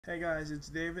Hey guys, it's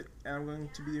David, and I'm going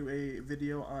to do a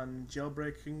video on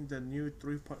jailbreaking the new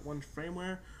 3.1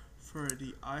 firmware for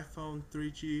the iPhone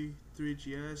 3G,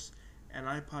 3GS, and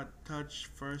iPod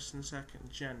Touch first and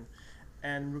second gen.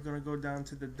 And we're going to go down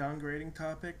to the downgrading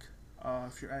topic.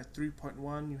 If you're at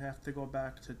 3.1, you have to go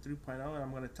back to 3.0, and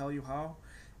I'm going to tell you how.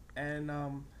 And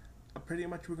pretty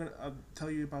much we're going to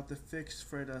tell you about the fix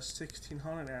for the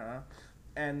 1600 era,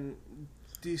 and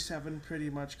D7 pretty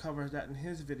much covers that in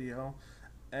his video.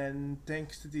 And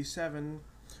thanks to D7,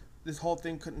 this whole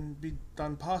thing couldn't be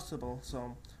done possible.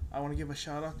 So I want to give a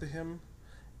shout out to him,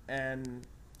 and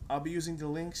I'll be using the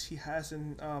links he has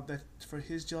in that for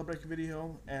his jailbreak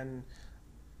video. And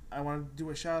I want to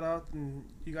do a shout out, and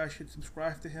you guys should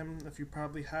subscribe to him if you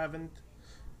probably haven't.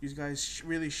 You guys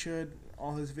really should.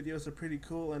 All his videos are pretty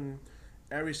cool, and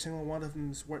every single one of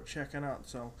them is worth checking out.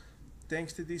 So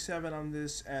thanks to D7 on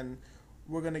this, and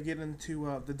we're gonna get into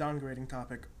the downgrading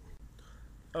topic.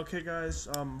 Okay guys,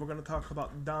 we're going to talk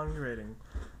about downgrading.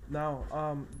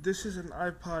 Now, this is an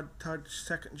iPod Touch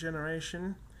second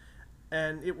generation,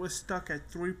 and it was stuck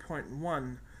at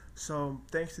 3.1, so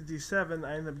thanks to D7,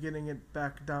 I ended up getting it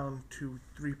back down to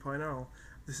 3.0.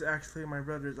 This is actually my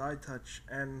brother's iTouch,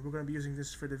 and we're going to be using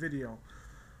this for the video.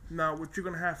 Now, what you're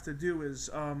going to have to do is,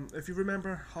 if you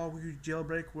remember how you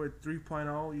jailbreak with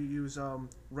 3.0, you use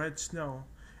Red Snow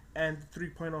and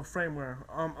 3.0 firmware.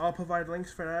 I'll provide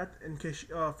links for that in case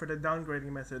for the downgrading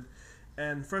method.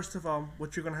 And first of all,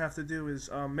 what you're gonna have to do is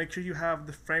make sure you have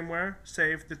the firmware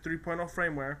saved, the 3.0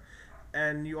 firmware,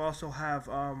 and you also have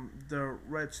the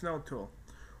Red Snow tool.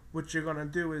 What you're gonna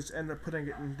do is end up putting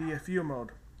it in DFU mode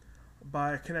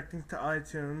by connecting to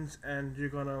iTunes, and you're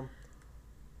gonna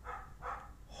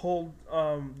hold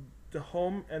the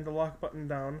home and the lock button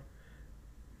down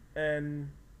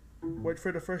and wait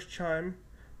for the first chime.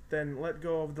 Then let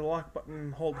go of the lock button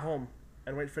and hold home,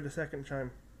 and wait for the second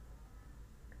chime.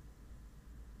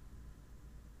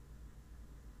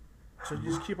 So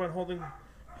just keep on holding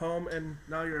home, and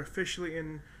now you're officially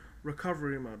in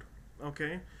recovery mode.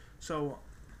 Okay? So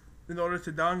in order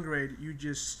to downgrade, you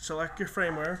just select your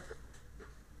firmware,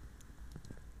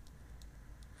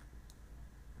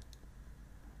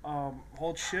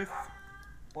 hold shift,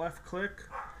 left click,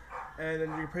 and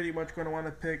then you're pretty much going to want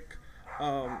to pick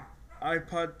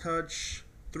iPod Touch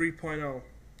 3.0,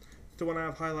 the one I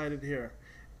have highlighted here,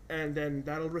 and then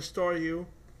that'll restore you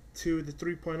to the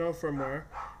 3.0 firmware.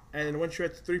 And once you're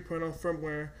at the 3.0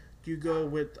 firmware, you go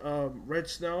with Red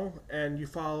Snow, and you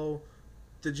follow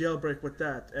the jailbreak with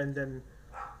that, and then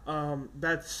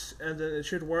then it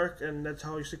should work, and that's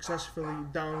how you successfully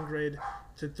downgrade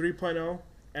to 3.0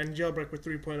 and jailbreak with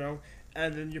 3.0,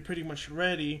 and then you're pretty much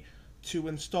ready to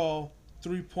install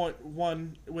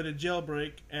 3.1 with a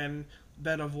jailbreak, and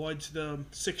that avoids the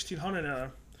 1600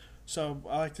 error. So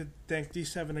I like to thank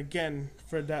D7 again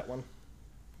for that one.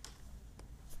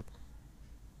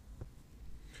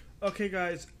 Okay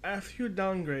guys, after you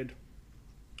downgrade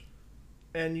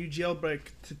and you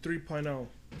jailbreak to 3.0,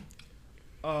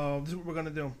 this is what we're gonna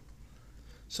do.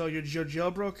 So you're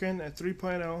jailbroken at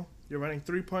 3.0, you're running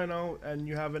 3.0, and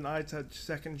you have an iTouch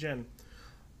second gen.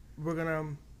 We're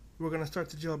gonna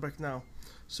start the jailbreak now.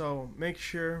 So make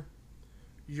sure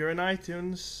you're in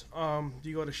iTunes.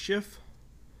 You go to shift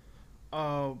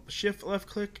left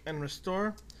click and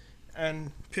restore,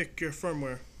 and pick your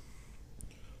firmware.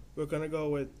 We're gonna go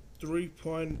with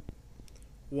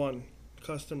 3.1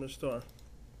 custom restore.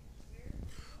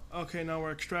 Okay, now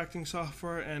we're extracting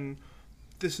software, and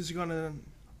this is gonna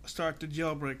start the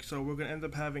jailbreak. So we're gonna end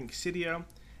up having Cydia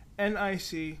and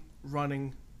IC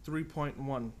running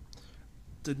 3.1,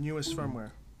 the newest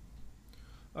firmware.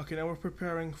 Okay, now we're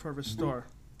preparing for restore,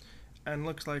 and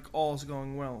looks like all's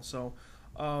going well. So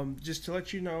just to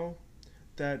let you know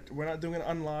that we're not doing an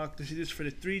unlock. This is just for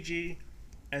the 3G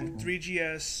and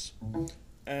 3GS,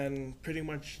 and pretty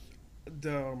much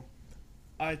the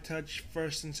iTouch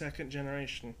first and second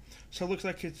generation. So it looks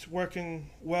like it's working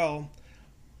well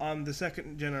on the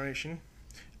second generation,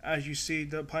 as you see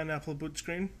the pineapple boot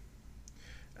screen,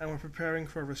 and we're preparing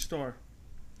for restore.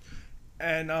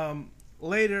 And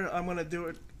later I'm gonna do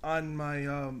it on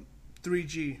my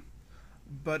 3G,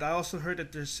 but I also heard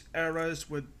that there's errors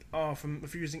with from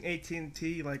if you're using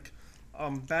AT&T, like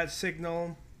bad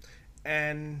signal,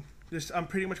 and I'm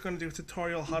pretty much gonna do a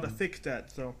tutorial how to fix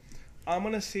that. So I'm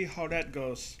gonna see how that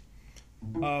goes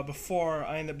before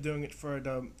I end up doing it for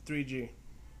the 3G.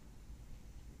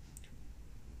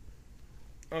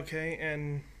 Okay,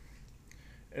 and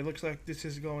it looks like this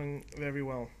is going very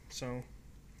well. So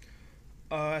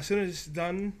as soon as it's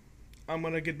done, I'm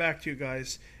gonna get back to you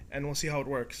guys, and we'll see how it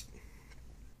works.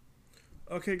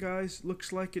 Okay guys,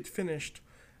 looks like it finished,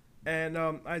 And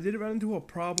I did run into a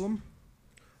problem.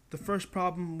 The first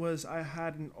problem was I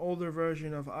had an older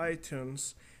version of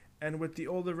iTunes, and with the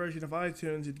older version of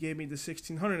iTunes, it gave me the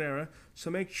 1600 error. So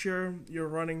make sure you're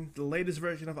running the latest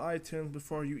version of iTunes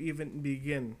before you even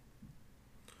begin.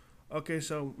 Okay,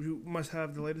 so you must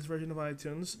have the latest version of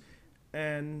iTunes,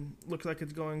 and looks like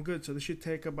it's going good. So this should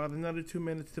take about another 2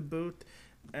 minutes to boot,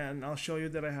 and I'll show you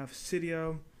that I have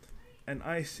Cydia and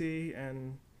IC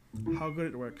and how good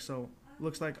it works. So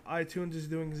looks like iTunes is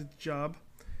doing its job,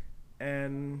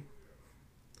 and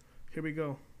here we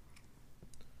go.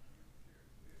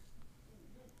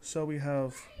 So we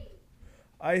have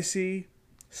IC,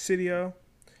 Cydia,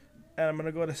 and I'm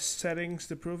gonna go to settings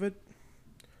to prove it.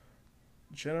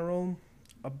 General,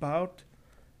 about,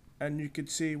 and you can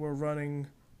see we're running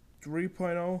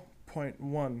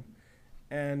 3.0.1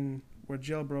 and we're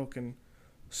jailbroken.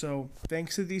 So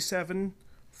thanks to D7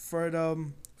 for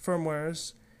the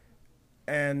firmwares,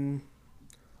 and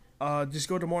just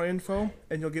go to more info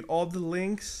and you'll get all the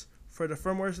links for the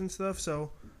firmwares and stuff.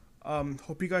 So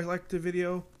hope you guys liked the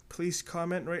video. Please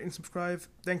comment, rate, and subscribe.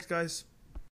 Thanks, guys.